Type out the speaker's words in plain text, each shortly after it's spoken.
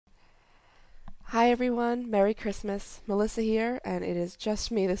Hi everyone, Merry Christmas. Melissa here, and it is just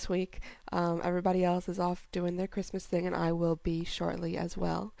me this week. Everybody else is off doing their Christmas thing, and I will be shortly as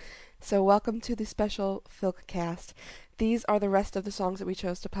well. So, welcome to the special Filkcast. These are the rest of the songs that we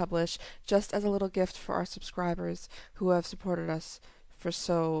chose to publish, just as a little gift for our subscribers who have supported us for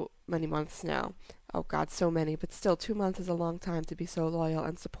so many months now. Oh God, so many, but still, 2 months is a long time to be so loyal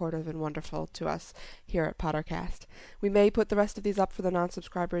and supportive and wonderful to us here at Pottercast. We may put the rest of these up for the non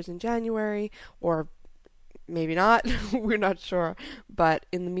subscribers in January, or maybe not. We're not sure. But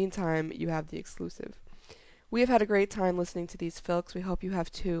in the meantime, you have the exclusive. We have had a great time listening to these filks. We hope you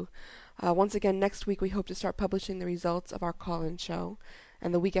have too. Once again, next week we hope to start publishing the results of our call-in show,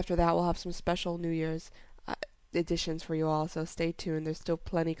 and the week after that we'll have some special New Year's editions for you all. So stay tuned. There's still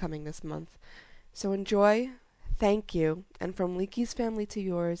plenty coming this month. So enjoy. Thank you, and from Leaky's family to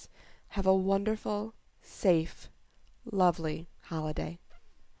yours, have a wonderful, safe, lovely holiday.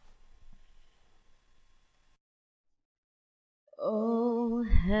 Oh,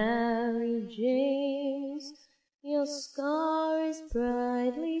 Harry James, your scar is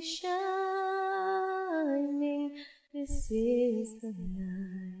brightly shining. This is the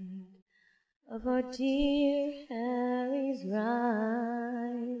night of our dear Harry's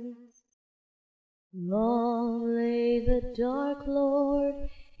rise. Long lay the dark lord,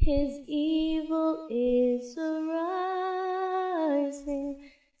 his evil is arising,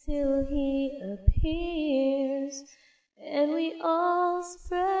 till he appears, and we all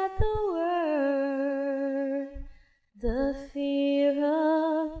spread the word. The fear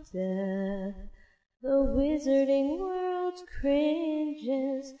of death, the wizarding world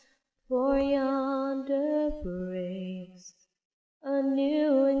cringes, for yonder breaks a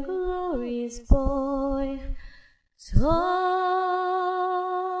new and glorious boy, tall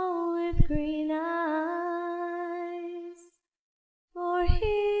with green eyes. For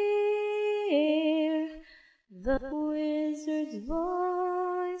here the wizard's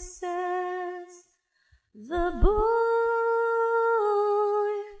voice says, the boy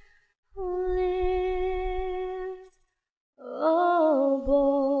who lived, oh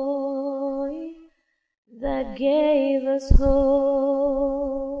boy, that gave us hope.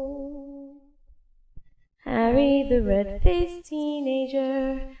 Harry, the red-faced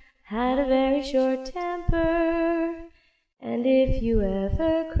teenager, had a very short temper, and if you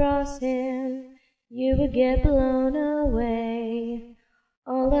ever cross him, you would get blown away.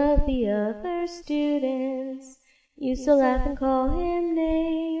 All of the other students used to laugh and call him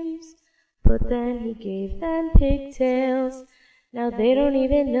names, but then he gave them pigtails. Now they don't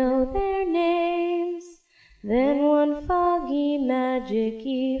even know their names. Then one foggy magic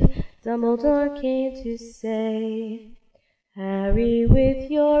eve, Dumbledore came to say, Harry,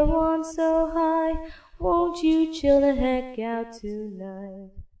 with your wand so high, won't you chill the heck out tonight?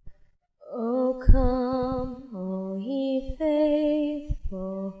 Oh, come, all ye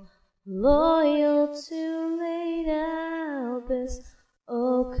faithful, loyal to Lady Albus.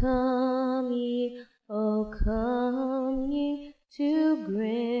 Oh, come ye to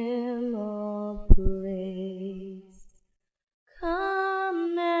Grimmauld Place.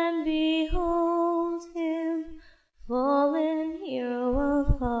 Come and behold him, fallen hero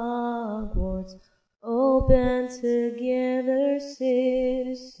of Hogwarts. Oh, band together,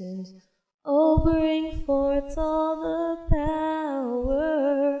 citizens, oh, bring forth all the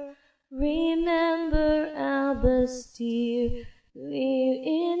power. Remember Albus dear, live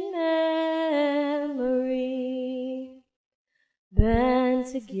in memory. Band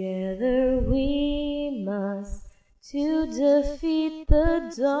together we must to defeat the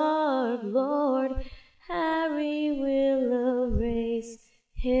Dark Lord. Harry will erase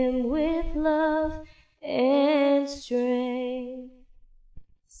him with love and strength.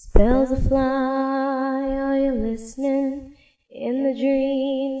 Spells afly, are you listening? In the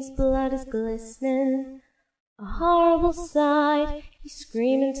dreams, blood is glistening. A horrible sight, he's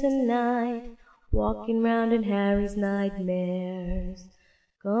screaming tonight, walking round in Harry's nightmares.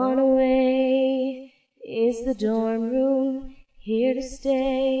 Gone away is the dorm room, here to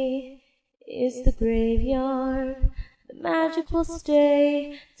stay is the graveyard. The magic will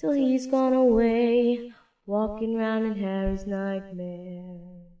stay till he's gone away, walking round in Harry's nightmares.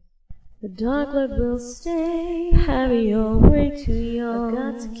 The Dark Lord will stay. Harry, you're way too young.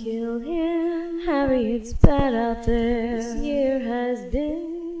 I've got to kill him. Harry, it's bad out there. This year has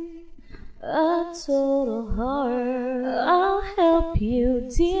been a total horror. I'll help you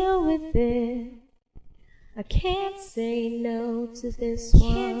deal with it. I can't say no to this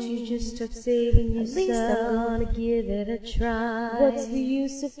one. Can't you just start saving yourself? At least I'm gonna give it a try. What's the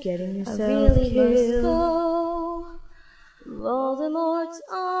use of getting yourself killed? I really must go. Voldemort's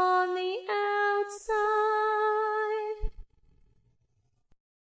on the outside.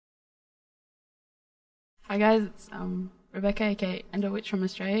 Hi guys, it's Rebecca, aka Enderwitch from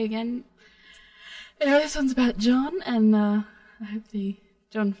Australia again. Anyway, this one's about John, and I hope the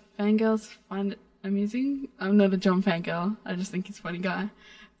John fangirls find it amusing. I'm not a John fangirl, I just think he's a funny guy.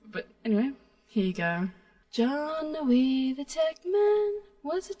 But anyway, here you go. John Dewey the Tech Man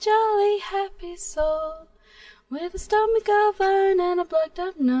was a jolly happy soul, with a stomach of iron and a blocked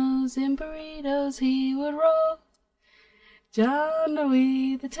up nose. In burritos he would roll. John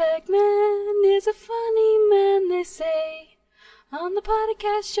Dewey the Tech Man is a funny man, they say. On the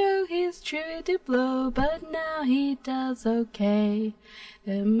podcast show his true did blow, but now he does okay.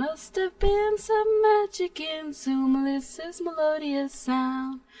 There must have been some magic in Sue Melissa's melodious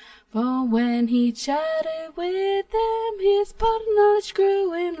sound, for when he chatted with them, his pot of knowledge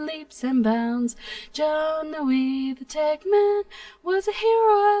grew in leaps and bounds. John Dewey the Tech Man was a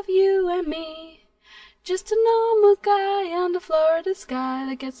hero of you and me. Just a normal guy under Florida sky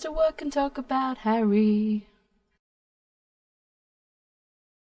that gets to work and talk about Harry.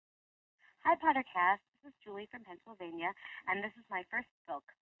 Hi Pottercast, this is Julie from Pennsylvania, and this is my first book.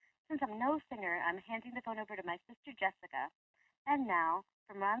 Since I'm no singer, I'm handing the phone over to my sister Jessica. And now,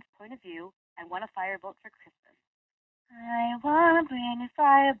 from Ron's point of view, I want a firebolt for Christmas. I want a brand new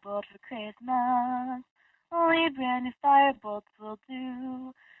firebolt for Christmas. Only brand new firebolts will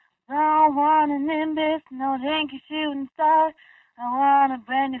do. Don't want a Nimbus, no janky shooting star. I want a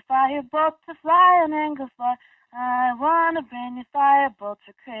brand new firebolt to fly an angle far. I want a brand new firebolt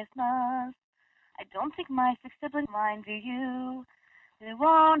for Christmas. I don't think my six siblings mind, do you? They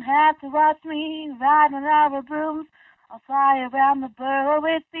won't have to watch me ride on our brooms. I'll fly around the borough,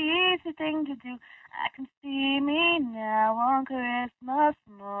 it's the easy thing to do. I can see me now on Christmas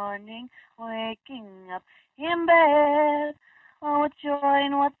morning, waking up in bed. Oh, what joy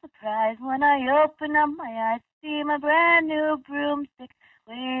and what surprise when I open up my eyes to see my brand new broomstick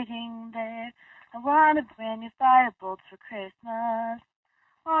waiting there. I want a brand new firebolt for Christmas.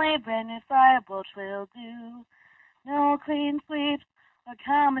 Only a brand new firebolt will do. No clean sweeps or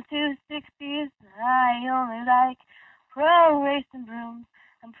Comet 260s. I only like pro racing brooms,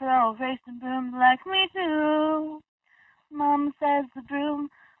 and pro racing brooms like me too. Mom says the broom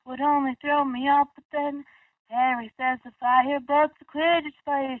would only throw me off, but then Harry says the firebolt's a Quidditch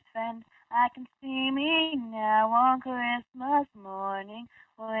player's friend. I can see me now on Christmas morning,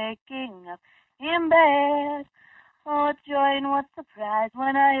 waking up in bed. Oh, what joy and what surprise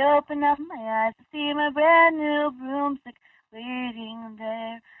when I open up my eyes to see my brand new broomstick waiting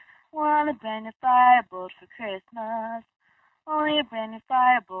there. Want a brand new firebolt for Christmas. Only a brand new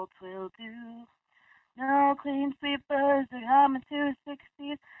firebolt will do. No clean sweepers or Hummer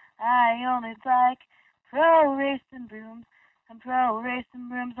 260s. I only like pro racing brooms, and pro racing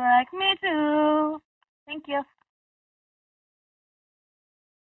brooms like me too. Thank you.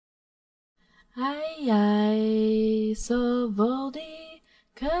 Ai, so Voldy,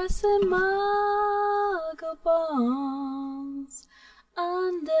 cursing muggle bones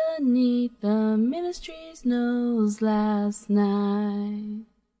underneath the ministry's nose last night.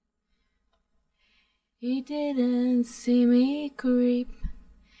 He didn't see me creep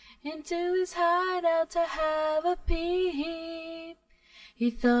into his hideout to have a peep. He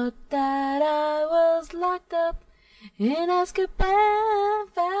thought that I was locked up in Azkaban,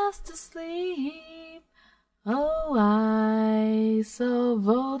 fast asleep. Oh, I so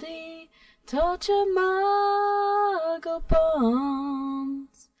Voldy, torture muggle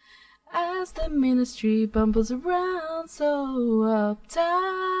bones as the ministry bumbles around so uptight.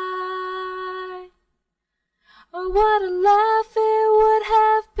 Oh, what a laugh it would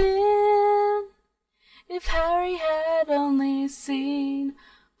have been if Harry had only seen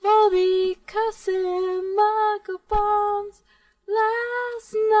Voldy cussing muggle bombs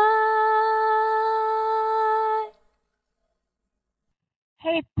last night.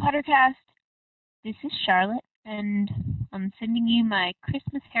 Hey, Pottercast. This is Charlotte, and I'm sending you my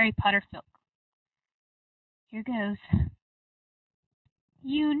Christmas Harry Potter filk. Here goes.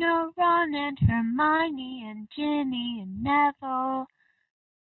 You know Ron and Hermione and Ginny and Neville,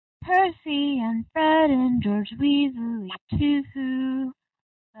 Percy and Fred and George Weasley too.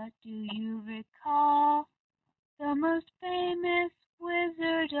 But do you recall the most famous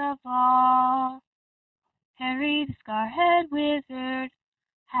wizard of all? Harry the Scarhead Wizard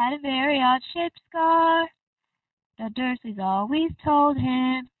had a very odd-shaped scar. The Dursleys always told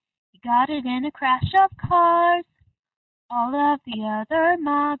him he got it in a crash of cars. All of the other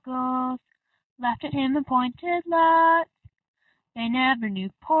muggles laughed at him and pointed lots. They never knew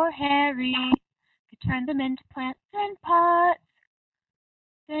poor Harry could turn them into plants and pots.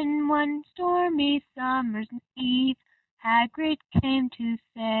 Then one stormy summer's eve, Hagrid came to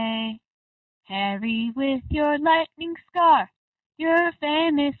say, Harry, with your lightning scar, you're a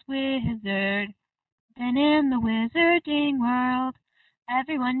famous wizard. Then in the wizarding world,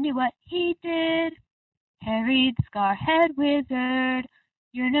 everyone knew what he did. Harry the Scarhead Wizard,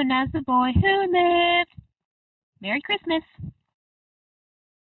 you're known as the boy who lived. Merry Christmas!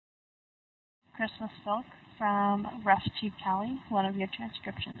 Christmas Silk from Rough Cheek Callie, one of your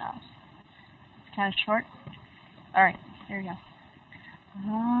transcription novels. It's kind of short. Alright, here we go.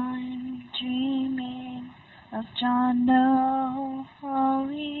 I'm dreaming of John Noe.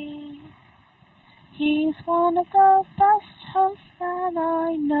 He's one of the best hosts that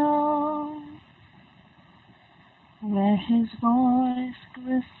I know, where his voice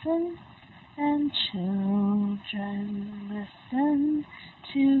glistens and children listen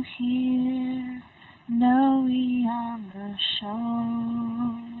to hear Noe on the show.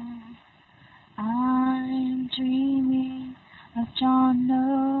 I'm dreaming of John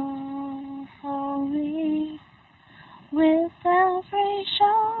Noe. With every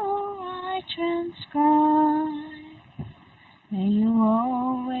show I transcribe, may you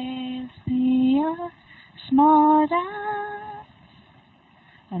always be a smart ass,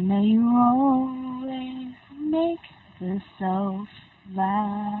 and may you always make the self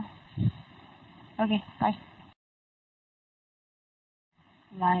laugh. Okay, bye.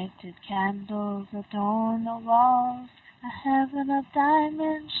 Lighted candles adorn the walls, a heaven of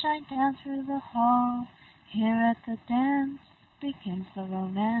diamonds shine down through the hall. Here at the dance begins the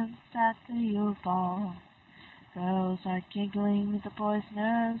romance at the Yule Ball. Girls are giggling, the boys'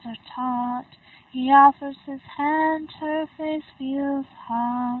 nerves are taut. He offers his hand, her face feels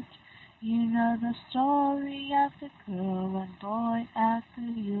hot. You know the story of the girl and boy at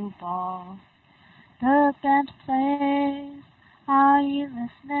the Yule Ball. The band plays, are you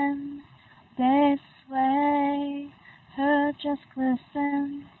listening? They sway, her just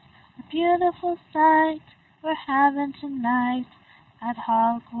glistens. A beautiful sight we're having tonight at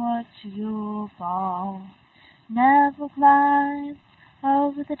Hogwarts Yule Ball. Neville glides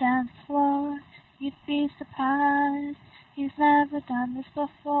over the dance floor. You'd be surprised, he's never done this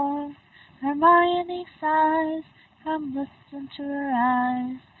before. Hermione sighs, come listen to her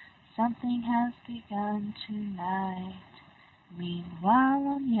eyes. Something has begun tonight. Meanwhile,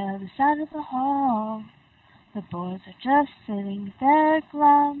 on the other side of the hall, the boys are just sitting there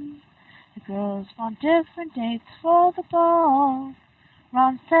glum. The girls want different dates for the ball.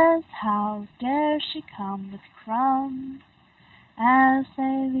 Ron says, how dare she come with crumbs? As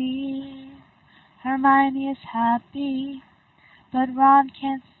they leave, Hermione is happy, but Ron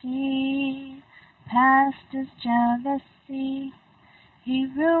can't see past his jealousy. He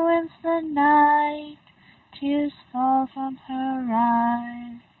ruins the night, tears fall from her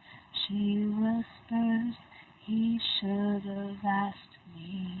eyes. She whispers, he should have asked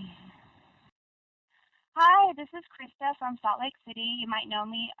me. Hi, this is Krista from Salt Lake City. You might know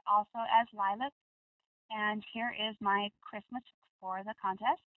me also as Lilac. And here is my Christmas for the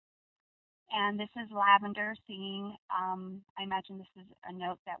contest. And this is Lavender singing, I imagine this is a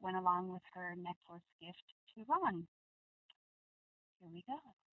note that went along with her necklace gift to Ron. Here we go.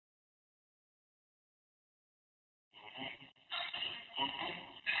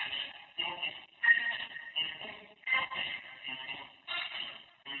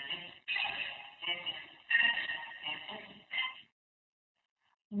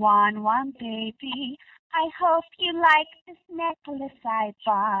 One, baby, I hope you like this necklace I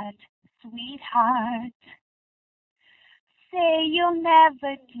bought, sweetheart. Say you'll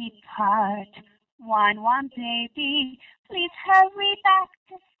never depart. One, baby, please hurry back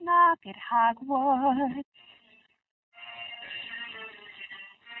to Snog at Hogwarts.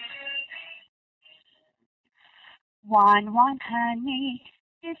 One, honey,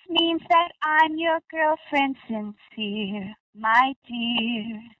 this means that I'm your girlfriend sincere, my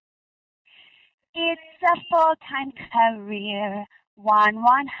dear. It's a full-time career. One,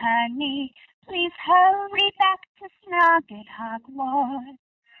 honey, please hurry back to Snog at Hogwarts.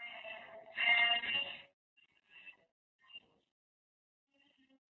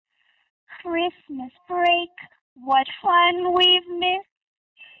 Christmas break, what fun we've missed.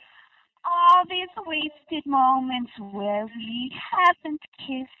 All these wasted moments where we haven't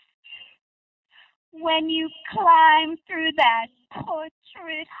kissed. When you climb through that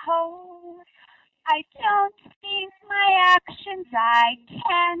portrait hole, I don't think my actions I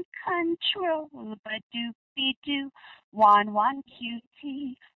can control. But doopy-doo, one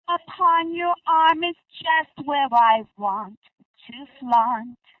cutie, upon your arm is just where I want to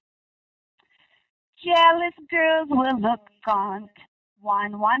flaunt. Jealous girls will look gaunt,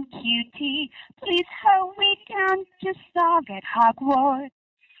 1-1 cutie, please hurry down to Snog at Hogwarts.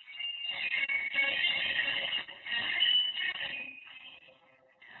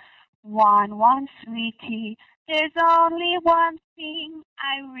 1-1 sweetie, there's only one thing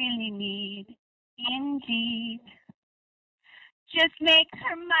I really need, indeed. Just make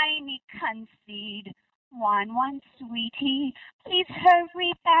Hermione concede. 1-1 sweetie, please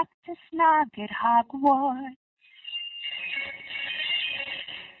hurry back to Snog at Hogwarts.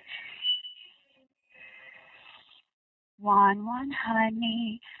 1-1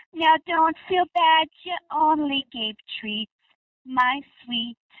 honey, now don't feel bad, you only gave treats, my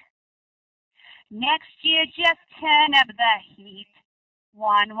sweet. Next year just turn up the heat.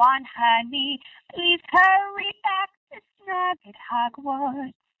 1-1 honey, please hurry back to Snog at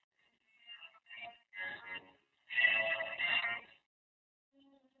Hogwarts.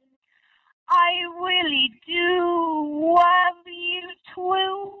 I really do love you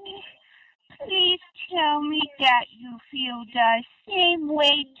too. Please tell me that you feel the same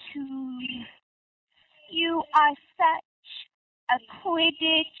way too. You are such a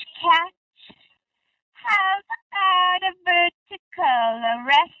Quidditch catch. How about a vertical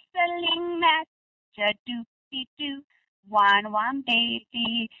wrestling match? A-doopy-doo, 1-1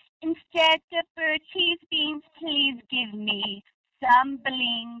 baby. Instead of Bertie's beans, please give me some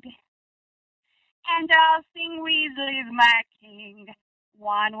bling. And I'll sing Weasley's my king.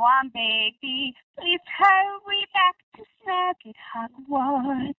 1-1 baby, please hurry back to Snog at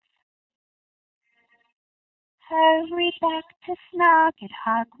Hogwarts. Hurry back to Snog at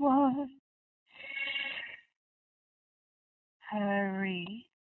Hogwarts. Hurry.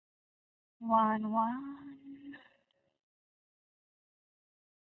 1-1.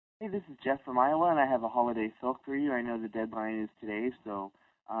 Hey, this is Jeff from Iowa, and I have a holiday silk for you. I know the deadline is today, so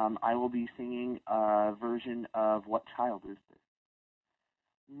I will be singing a version of What Child Is This?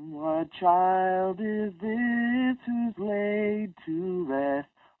 What child is this who's laid to rest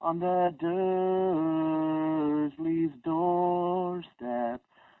on the Dursleys' doorstep,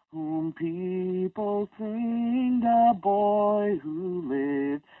 whom people sing the boy who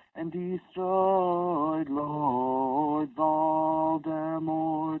lived and destroyed Lord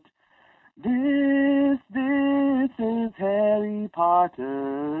Voldemort? This is Harry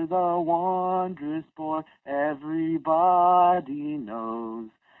Potter, the wondrous boy everybody knows.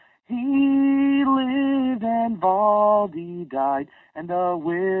 He lived and Baldy died, and the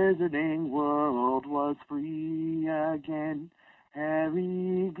wizarding world was free again.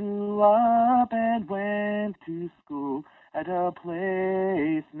 Harry grew up and went to school at a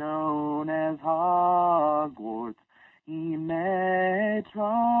place known as Hogwarts. He met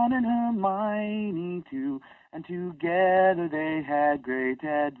Ron and Hermione too, and together they had great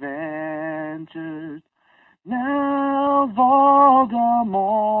adventures. Now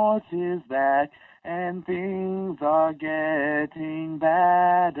Voldemort is back, and things are getting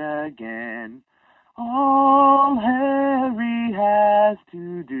bad again. All Harry has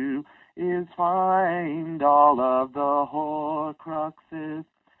to do is find all of the Horcruxes.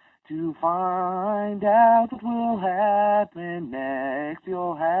 To find out what will happen next,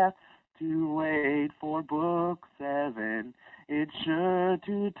 you'll have to wait for book 7. It's sure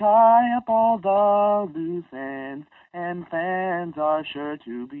to tie up all the loose ends, and fans are sure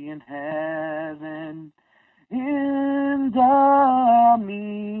to be in heaven. In the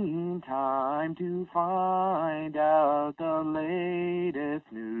meantime, to find out the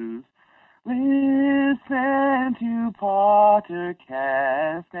latest news, listen to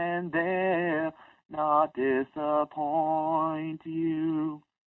Pottercast, and they'll not disappoint you.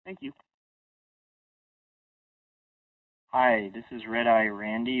 Thank you. Hi, this is Red Eye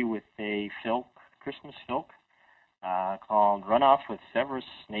Randy with a Christmas filk called Run Off with Severus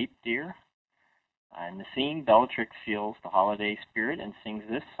Snape Dear. In the scene, Bellatrix feels the holiday spirit and sings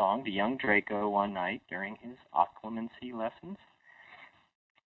this song to young Draco one night during his occlumency lessons,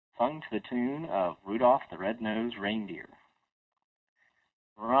 sung to the tune of Rudolph the Red-Nosed Reindeer.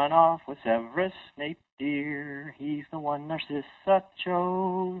 Run off with Severus Snape dear, he's the one Narcissa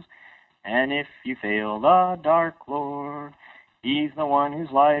chose. And if you fail the Dark Lord, he's the one whose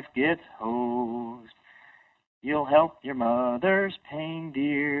life gets hosed. You'll help your mother's pain,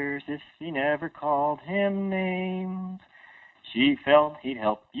 dears, if you never called him names. She felt he'd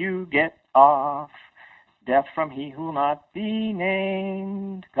help you get off, death from he who'll not be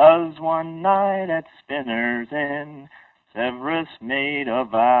named. 'Cause one night at Spinner's Inn, Severus made a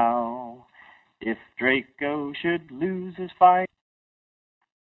vow. If Draco should lose his fight,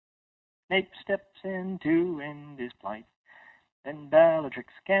 Snape steps in to end his plight. Then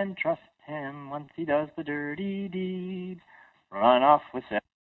Bellatrix can trust him once he does the dirty deed. Run off with Snape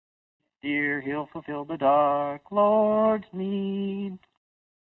dear, he'll fulfill the Dark Lord's need.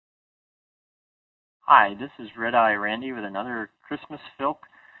 Hi, this is Red-Eye Randy with another Christmas filk.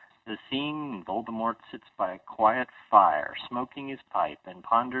 The scene, Voldemort sits by a quiet fire, smoking his pipe, and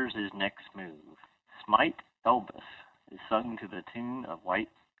ponders his next move. Smite Elbus is sung to the tune of White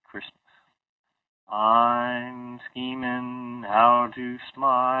Christmas. I'm scheming how to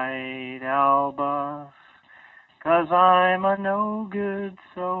smite Albus, 'cause I'm a no-good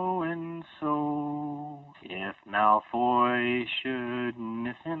so-and-so. If Malfoy should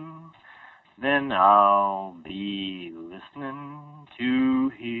miss him, then I'll be listening to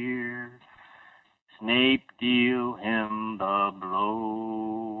hear Snape deal him the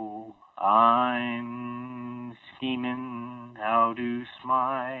blow. I'm scheming how to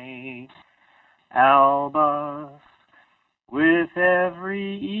smite Albus. With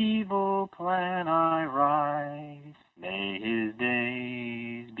every evil plan I write, may his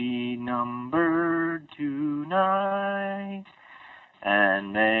days be numbered tonight,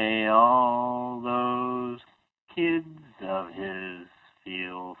 and may all those kids of his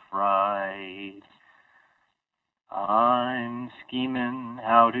feel fright. I'm scheming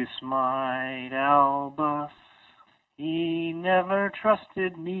how to smite Albus. He never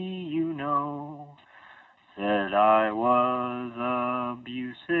trusted me, you know. Said I was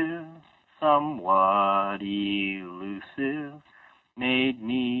abusive, somewhat elusive, made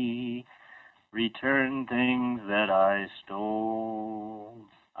me return things that I stole.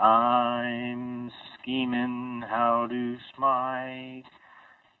 I'm scheming how to smite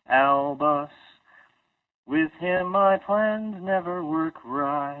Albus. With him my plans never work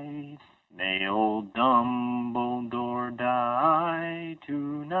right. May old Dumbledore die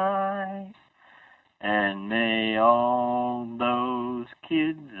tonight, and may all those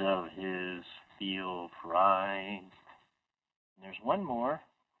kids of his feel fright. And there's one more.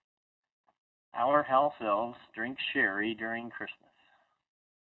 Our house elves drink sherry during Christmas,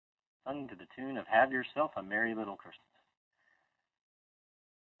 sung to the tune of Have Yourself a Merry Little Christmas.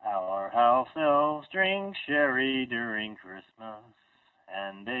 Our house elves drink sherry during Christmas,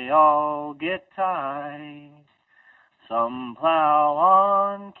 and they all get tight. Some plow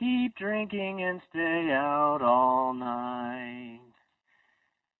on, keep drinking, and stay out all night.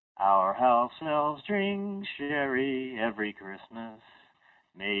 Our house elves drink sherry every Christmas,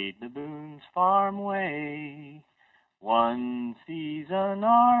 made the Boone's farm way. One season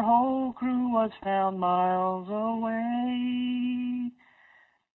our whole crew was found miles away.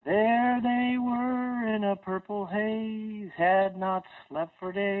 There they were in a purple haze, had not slept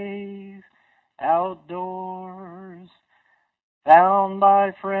for days, outdoors. Found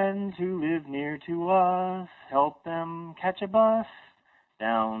by friends who live near to us, helped them catch a bus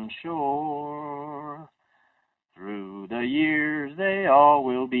down shore. Through the years they all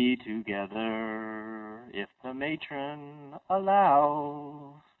will be together, if the matron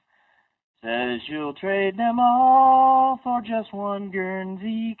allows. Says you'll trade them all for just one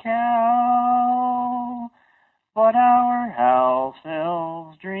Guernsey cow. But our house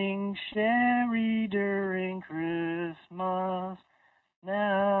elves drink sherry during Christmas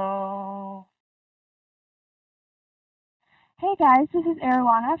now. Hey guys, this is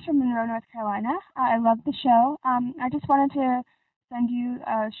Arowana from Monroe, North Carolina. I love the show. I just wanted to send you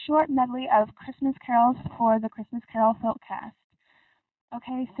a short medley of Christmas carols for the Christmas Carol Filkcast.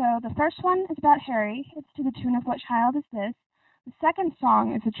 Okay, so the first one is about Harry. It's to the tune of What Child Is This? The second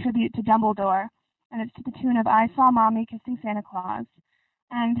song is a tribute to Dumbledore, and it's to the tune of I Saw Mommy Kissing Santa Claus.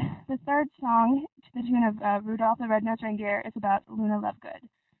 And the third song, to the tune of Rudolph the Red-Nosed Reindeer, is about Luna Lovegood.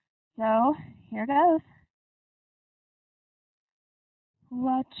 So, here goes.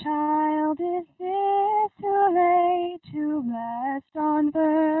 What child is this who lay to rest on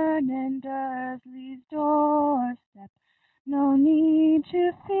Vernon Dursley's doorstep? No need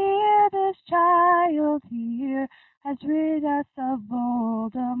to fear, this child here has rid us of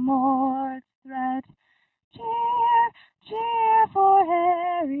Voldemort's threat. Cheer, cheer for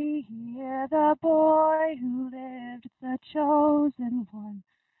Harry here, the boy who lived, the chosen one.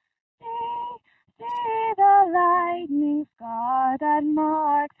 See the lightning scar that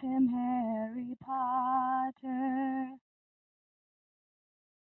marks him, Harry Potter.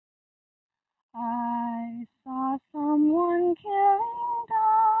 I saw someone killing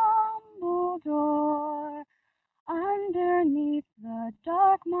Dumbledore underneath the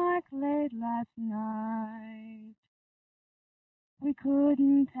dark mark late last night. We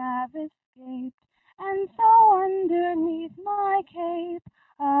couldn't have escaped, and so underneath my cape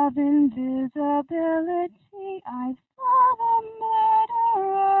of invisibility I saw the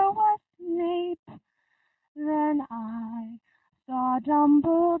murderer was Snape. Then I Saw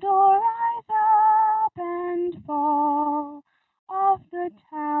Dumbledore rise up and fall off the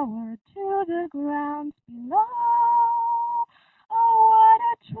tower to the grounds below. Oh, what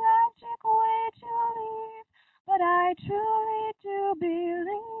a tragic way to leave, but I truly do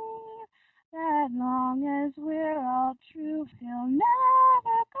believe that long as we're all true, he'll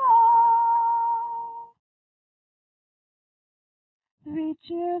never go. 3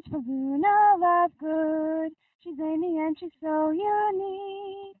 cheers for Luna Lovegood. She's zany and she's so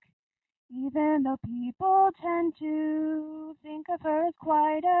unique. Even though people tend to think of her as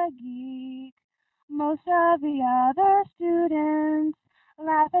quite a geek. Most of the other students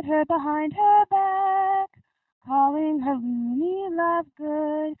laugh at her behind her back, calling her Loony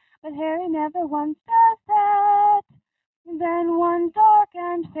Lovegood, but Harry never once does that. Then one dark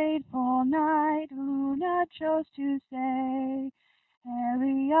and fateful night, Luna chose to say,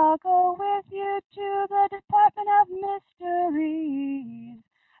 Harry, I'll go with you to the Department of Mysteries.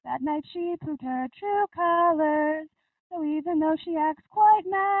 That night she proved her true colors, so even though she acts quite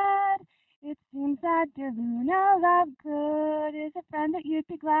mad, it seems that dear Luna Lovegood is a friend that you'd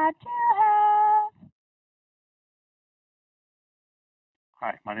be glad to have.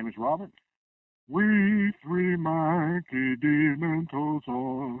 Hi, my name is Robert. We 3 Mankey Dementors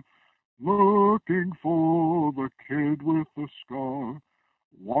are looking for the kid with the scar.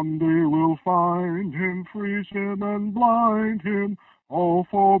 One day we'll find him, freeze him, and blind him, all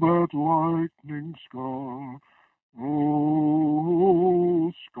for that lightning scar.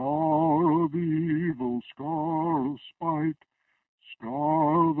 Oh, scar of evil, scar of spite,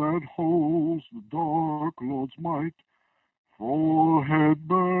 scar that holds the Dark Lord's might. Forehead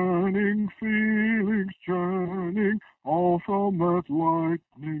burning, feelings churning, all from that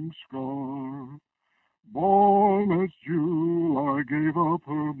lightning scar. Born as Jewel, I gave up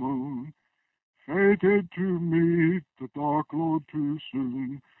her moon, fated to meet the Dark Lord too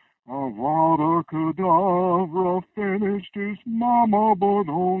soon. Avada Kedavra finished his mama, but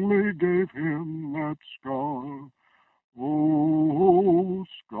only gave him that scar. Oh,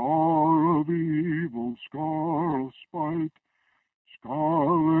 scar of evil, scar of spite, scar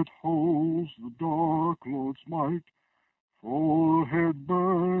that holds the Dark Lord's might. Forehead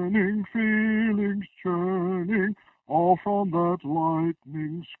burning, feelings churning, all from that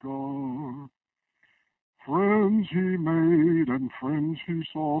lightning scar. Friends he made and friends he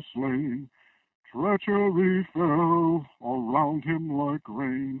saw slain. Treachery fell around him like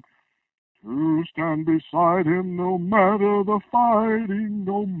rain. To stand beside him no matter the fighting,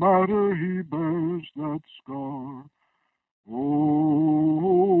 no matter he bears that scar.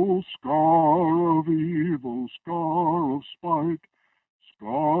 Oh, scar of evil, scar of spite,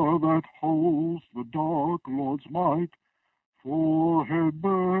 scar that holds the Dark Lord's might. Forehead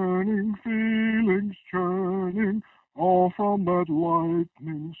burning, feelings churning, all from that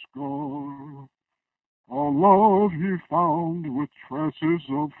lightning scar. A love he found with tresses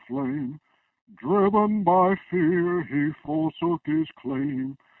of flame, driven by fear he forsook his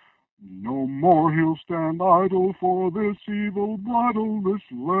claim. No more he'll stand idle for this evil bridal, this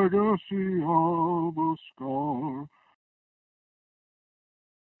legacy of a scar.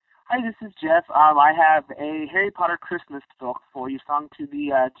 Hi, this is Jeff. I have a Harry Potter Christmas book for you, sung to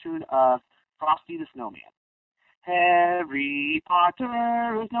the tune of Frosty the Snowman. Harry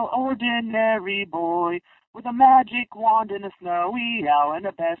Potter is no ordinary boy, with a magic wand and a snowy owl and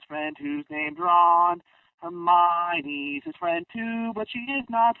a best friend who's named Ron. Hermione's his friend too, but she is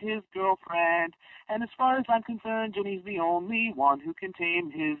not his girlfriend. And as far as I'm concerned, Ginny's the only one who can tame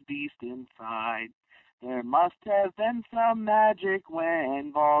his beast inside. There must have been some magic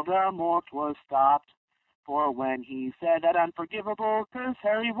when Voldemort was stopped. For when he said that unforgivable curse,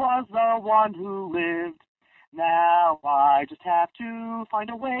 Harry was the one who lived. Now I just have to find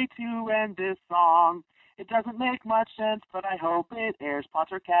a way to end this song. It doesn't make much sense, but I hope it airs.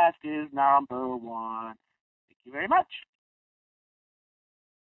 Pottercast is number 1. Thank you very much.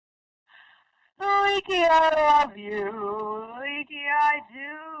 Leaky, I love you. Leaky, I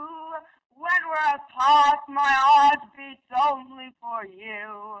do. When we're apart, my heart beats only for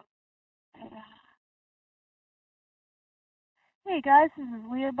you. Hey guys, this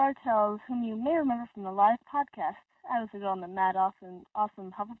is Leah Bartels, whom you may remember from the live podcast. I was the girl in the Mad Awesome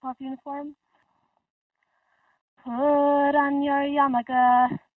Hufflepuff uniform. Put on your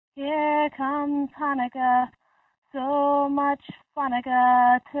yarmulke, here comes Hanukkah. So much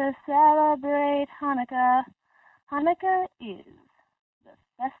Hanukkah to celebrate Hanukkah. Hanukkah is the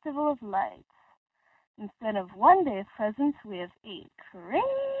festival of lights. Instead of one day of presents, we have 8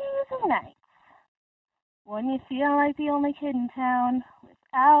 crazy nights. When you feel like the only kid in town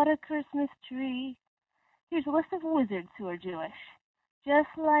without a Christmas tree, Here's a list of wizards who are Jewish, just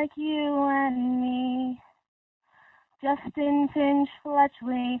like you and me. Justin Finch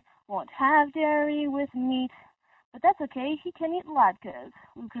Fletchley won't have dairy with meat, but that's okay, he can eat latkes.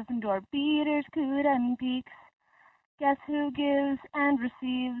 Luke Gryffindor, Beaters, Coot and Peaks. Guess who gives and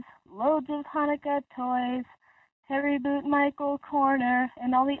receives loads of Hanukkah toys? Harry Boot, Michael Corner,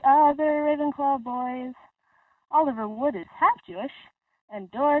 and all the other Ravenclaw boys. Oliver Wood is half Jewish,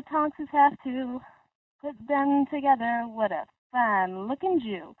 and Dora Tonks is half too. Put them together, what a fine-looking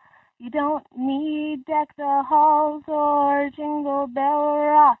Jew. You don't need Deck the Halls or Jingle Bell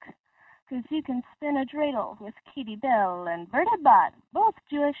Rock, 'cause you can spin a dreidel with Katie Bell and Berta Bott, both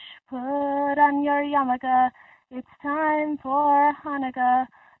Jewish. Put on your yarmulke, it's time for Hanukkah.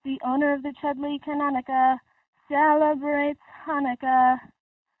 The owner of the Chudley Canonica celebrates Hanukkah.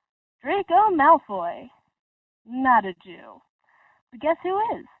 Draco Malfoy, not a Jew. But guess who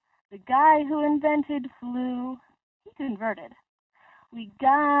is? The guy who invented flu. He converted. We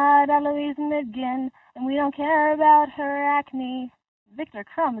got Eloise Midgen, and we don't care about her acne. Victor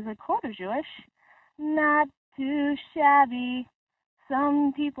Crumb is a quarter Jewish. Not too shabby.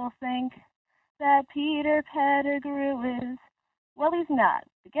 Some people think that Peter Pettigrew is. Well, he's not.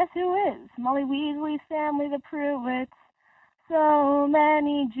 But guess who is? Molly Weasley's family, the Pruitts. So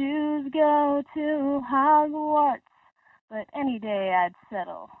many Jews go to Hogwarts, but any day I'd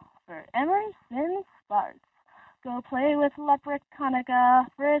settle for Emerson Sparks. Go play with Leprechanica,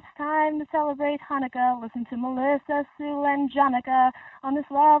 for it's time to celebrate Hanukkah. Listen to Melissa, Sue, and Jonica on this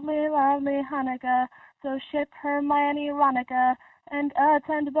lovely, lovely Hanukkah. So ship Hermione Ronica and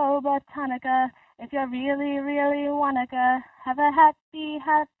attend Botanica. If you really, really wanna have a happy,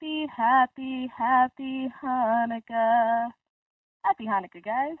 happy, happy, happy Hanukkah. Happy Hanukkah,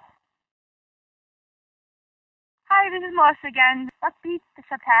 guys. Hi, this is Melissa again. Buckbeak, the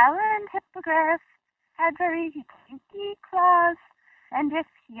Chappelle, and Hippogriff had very clinky claws, and if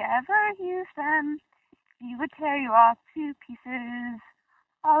he ever used them, he would tear you all to pieces.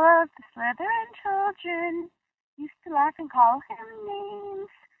 All of the Slytherin children used to laugh and call him names.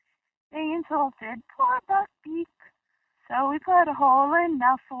 They insulted poor Buckbeak, so we put a hole in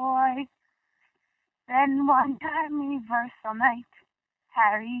Malfoy. Then one time reversal night,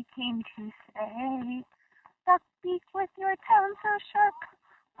 Harry came to say, Buckbeak, with your talent so sharp,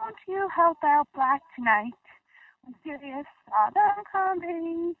 won't you help out Black tonight? When Sirius saw them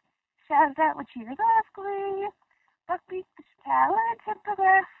coming, shouted out with cheers of glee, Buckbeak, the talent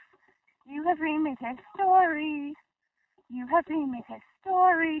Hippogriff, you have remade his story. You have remade his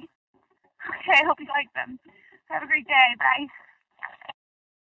story. Okay, I hope you like them. Have a great day. Bye.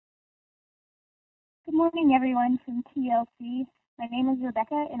 Good morning, everyone from TLC. My name is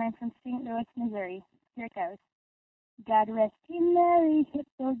Rebecca, and I'm from St. Louis, Missouri. Here it goes. God rest ye merry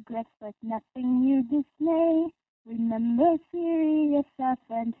Hippogriff, let nothing you dismay. Remember Sirius, our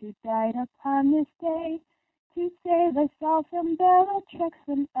friend, who died upon this day, to save us all from Bellatrix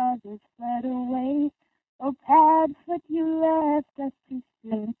when others fled away. Oh, Padfoot, you left us too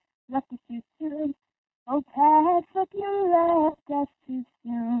soon, left us too soon. Oh, Padfoot, you left us too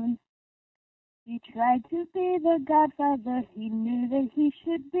soon. He tried to be the godfather he knew that he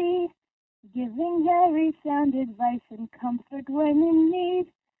should be, giving Harry sound advice and comfort when in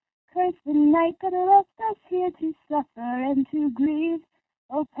need. Curse the night that left us here to suffer and to grieve.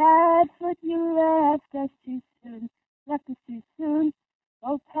 Oh, Padfoot, you left us too soon, left us too soon.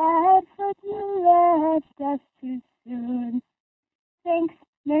 Oh, Padfoot, you left us too soon. Thanks.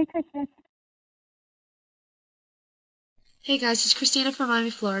 Merry Christmas. Hey guys, it's Christina from Miami,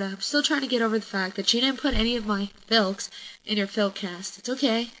 Florida. I'm still trying to get over the fact that you didn't put any of my filks in your filkcast. It's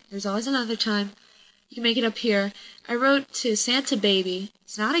okay. There's always another time. You can make it up here. I wrote to Santa Baby.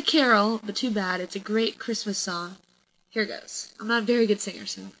 It's not a carol, but too bad. It's a great Christmas song. Here goes. I'm not a very good singer,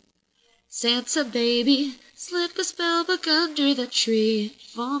 so. Santa Baby, slip a spell book under the tree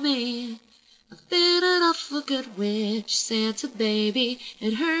for me. I've been an awful good witch, Santa Baby,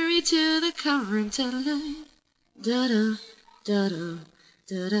 and hurry to the car room tonight. Da-da, da-da,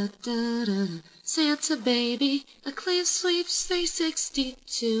 da-da-da-da. Santa Baby, a clean sweep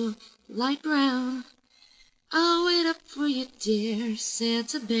 362, light brown. I'll wait up for you, dear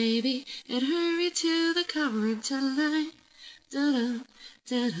Santa Baby, and hurry to the car room tonight. Da-da,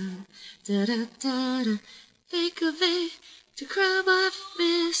 da-da, da-da-da-da. Think of it, to cry my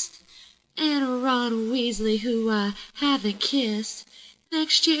fist, and a Ron Weasley who I haven't kissed.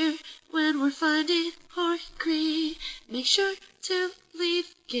 Next year, when we're finding Horcrux, make sure to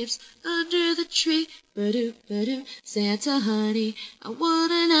leave gifts under the tree. Ba-doo, ba-doo, Santa honey, I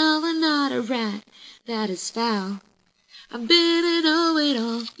want an owl and not a rat. That is foul. I've been an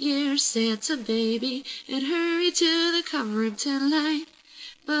know-it-all year, Santa baby, and hurry to the cover room tonight.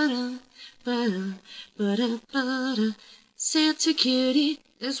 Ba-da, ba-da, ba-da, ba-da. Santa cutie,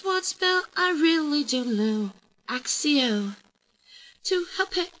 there's one spell I really do know. Axio. To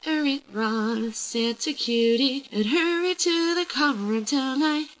help Harry run, Santa cutie, and hurry to the cover room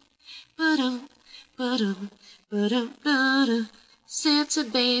tonight. Ba-dum, ba-dum, ba-dum, ba-dum. Santa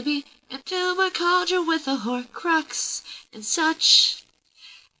baby, and fill my cauldron with a Horcrux and such,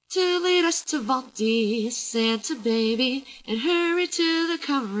 to lead us to Baldi. Santa baby, and hurry to the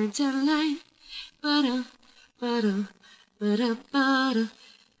cover room tonight. Ba-dum, ba-dum, ba-dum, ba-dum.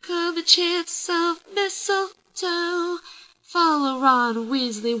 Come a chance of mistletoe, follow Ron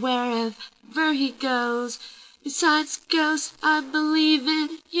Weasley wherever he goes. Besides ghosts, I believe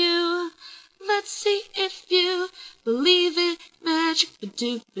in you. Let's see if you believe in magic.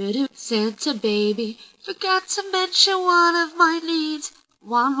 Ba-doo-ba-doo. Santa baby, forgot to mention one of my needs.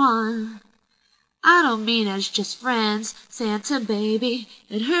 One. I don't mean as just friends, Santa baby,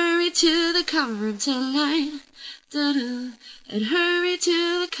 and hurry to the cover room tonight. Da-da, and hurry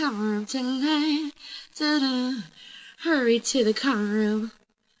to the cover room tonight. Da-da, hurry to the cover room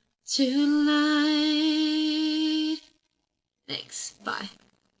tonight. Thanks, bye.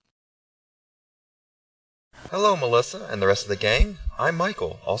 Hello, Melissa and the rest of the gang. I'm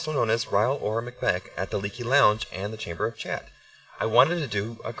Michael, also known as Ryle or Macbeth at the Leaky Lounge and the Chamber of Chat. I wanted to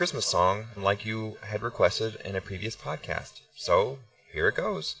do a Christmas song like you had requested in a previous podcast, so here it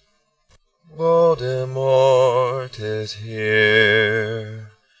goes. Voldemort is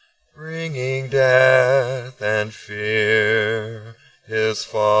here, bringing death and fear. His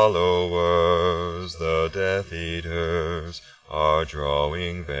followers, the Death Eaters, are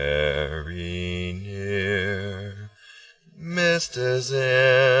drawing very near. Mist is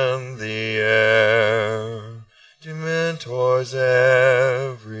in the air, Dementors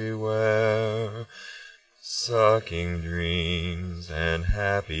everywhere, sucking dreams and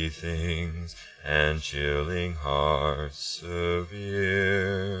happy things, and chilling hearts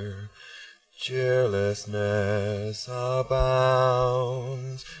severe. Cheerlessness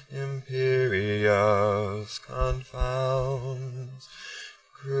abounds, Imperius confounds.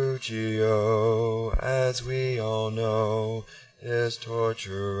 Crucio, as we all know, is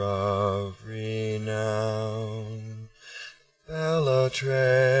torture of renown.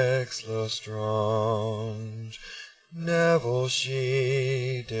 Bellatrix Lestrange, Neville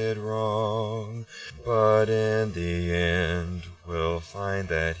she did wrong, but in the end we'll find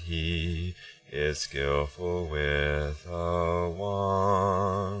that he is skillful with a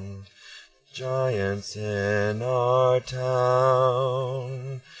wand. Giants in our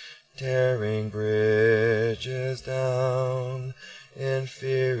town, tearing bridges down.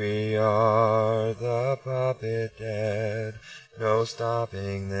 Inferior, the puppet dead, no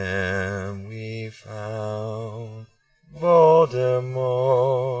stopping them we found.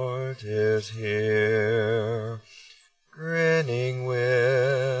 Voldemort is here, grinning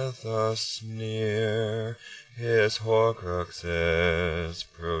with a sneer. His Horcruxes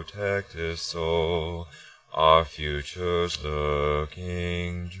protect his soul, our future's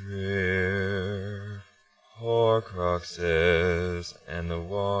looking drear. Horcruxes and the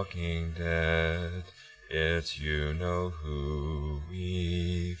Walking Dead, it's you know who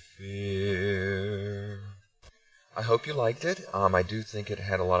we fear. I hope you liked it. I do think it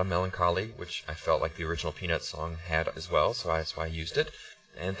had a lot of melancholy, which I felt like the original Peanuts song had as well, so that's why I used it.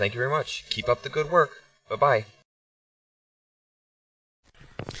 And thank you very much. Keep up the good work. Bye-bye.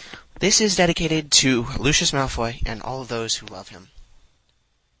 This is dedicated to Lucius Malfoy and all of those who love him.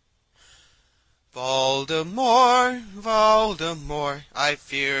 Voldemort, Voldemort, I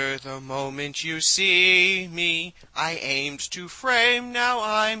fear the moment you see me. I aimed to frame, now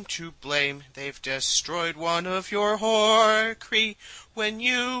I'm to blame. They've destroyed one of your Horcrux. When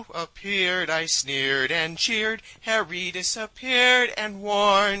you appeared, I sneered and cheered. Harry disappeared and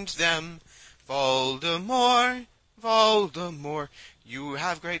warned them. Voldemort, Voldemort, you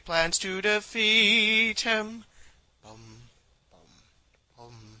have great plans to defeat him.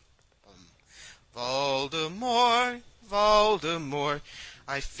 Voldemort, Voldemort,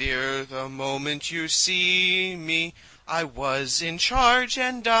 I fear the moment you see me. I was in charge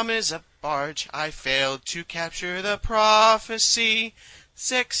and dumb as a barge. I failed to capture the prophecy.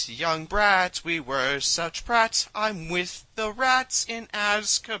 6 young brats, we were such brats. I'm with the rats in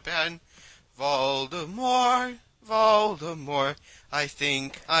Azkaban. Voldemort, Voldemort, I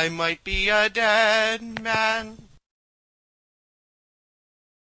think I might be a dead man.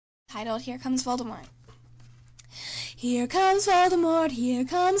 Titled Here Comes Voldemort. Here comes Voldemort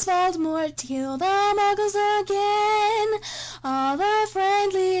to kill the Muggles again. All the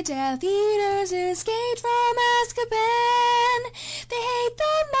friendly Death Eaters escaped from Azkaban. They hate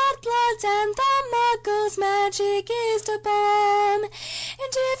the Mudbloods and the Muggles' magic is to bomb.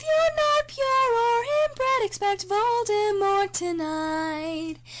 And if you're not pure or inbred, expect Voldemort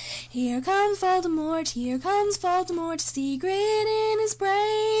tonight. Here comes Voldemort, secret in his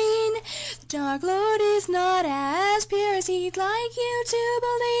brain. The Dark Lord is not as pure as he'd like you to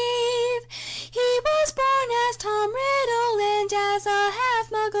believe. He was born as Tom Riddle and as a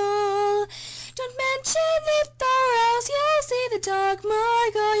half-muggle. Don't mention it though, or else you'll see the Dark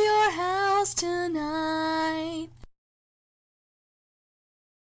Mark go your house tonight.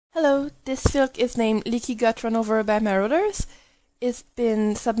 Hello, this filk is named Leaky Got Run Over by Marauders. It's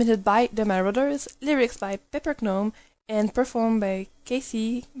been submitted by The Marauders, lyrics by Pepper Gnome, and performed by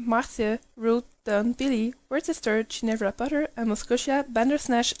Casey, Marcia, Ruth, Don, Billy, Worcester, Ginevra Potter, Amoscotia,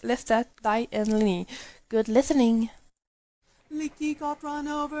 Bandersnatch, Lestat, Di, and Lenny. Good listening! Leaky got run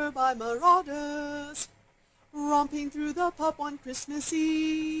over by marauders, romping through the pub on Christmas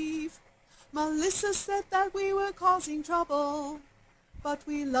Eve. Melissa said that we were causing trouble, but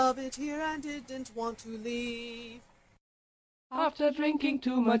we love it here and didn't want to leave. After drinking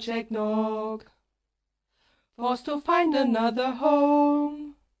too much eggnog, forced to find another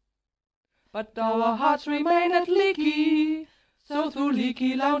home. But our hearts remain at Leaky, so through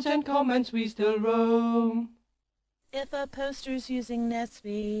Leaky Lounge and comments we still roam. If a poster's using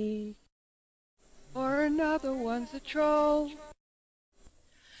NetSpeak, or another one's a troll,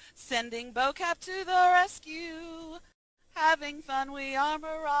 sending Bocap to the rescue. Having fun, we are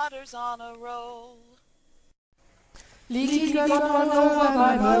marauders on a roll. Leaky got run over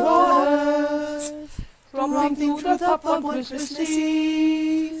by marauders, romping through the pub on Christmas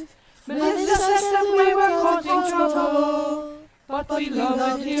Eve. Melissa said that we were causing trouble, but we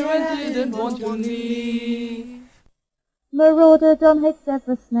loved it here and didn't want to leave. Marauder Dom hates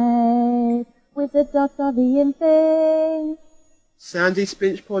Severus Snape, Wizard Darth-Ian Fane. Sandy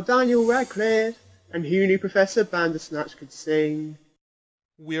Spinch poor Daniel Radcliffe, and who knew Professor Bandersnatch could sing.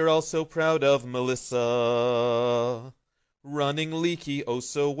 We're all so proud of Melissa, running Leaky oh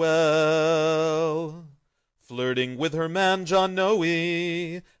so well, flirting with her man John Noe,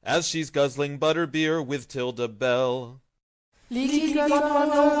 as she's guzzling butterbeer with Tilda Bell. Leaky got run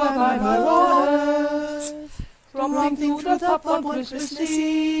over by marauders, romping through the pub on Christmas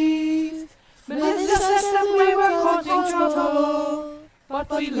Eve. Melissa said that we were causing trouble, but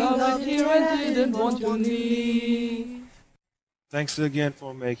we loved it here and didn't want to leave. Thanks again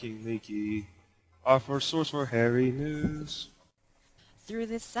for making Leaky our first source for Harry news. Through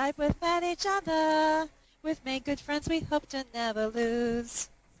this site we've met each other, we've made good friends we hope to never lose.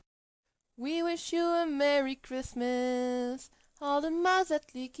 We wish you a Merry Christmas, all the mouse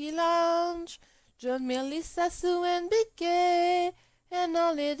at Leaky Lounge, John, Melissa, Sue, and Big Gay, and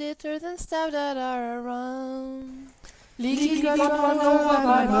all editors and staff that are around. Leaky got run over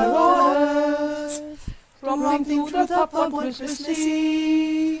by marauders, romping through the pub on Christmas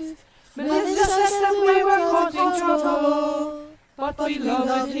Eve. Melissa said that we were causing trouble, but we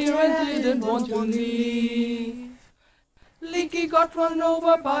loved it here and didn't want to leave. Leaky got run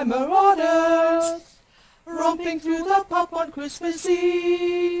over by marauders, romping through the pub on Christmas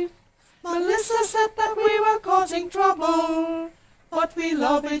Eve. Melissa said that we were causing trouble, but we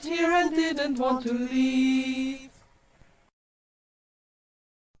love it here and didn't want to leave.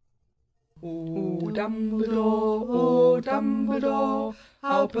 Oh Dumbledore,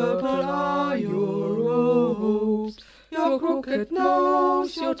 how purple are your robes, your crooked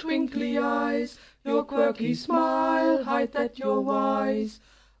nose, your twinkly eyes, your quirky smile hide that you're wise.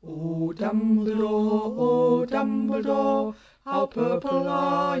 Oh Dumbledore, how purple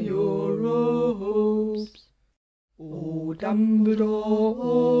are your robes. Oh Dumbledore,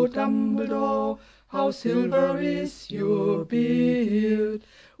 how silver is your beard.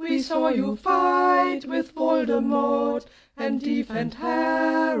 We saw you fight with Voldemort and defend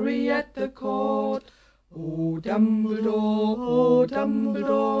Harry at the court. Oh Dumbledore,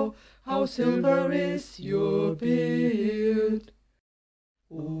 how silver is your beard.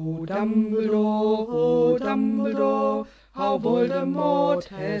 Oh Dumbledore, how Voldemort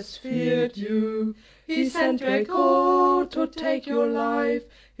has feared you. He sent Draco to take your life,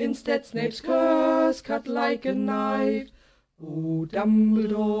 instead Snape's curse cut like a knife. Oh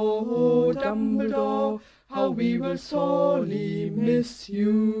Dumbledore, how we will sorely miss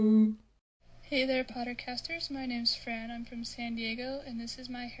you. Hey there, Pottercasters. My name's Fran. I'm from San Diego, and this is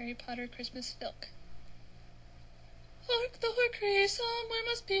my Harry Potter Christmas Filk. Hark, the Horcrux somewhere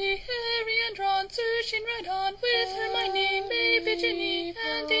must be, Harry and Ron searching right on, with Hermione, maybe Ginny,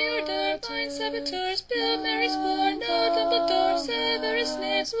 and the Order, blind saboteurs, build Mary's floor, no Dumbledore, Severus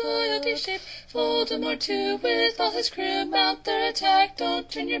Snape's loyalty shape, Voldemort too, with all his crew, mount their attack, don't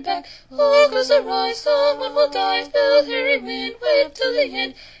turn your back, all goes awry, someone will die, will Harry win, wait till the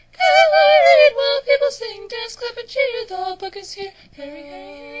end, can I read while people sing, dance, clap, and cheer, the book is here, Harry,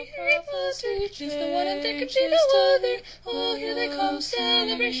 Harry, Harry Potter, she's the one and there can be no other, oh here they come,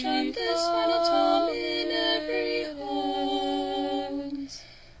 celebration, this final tome in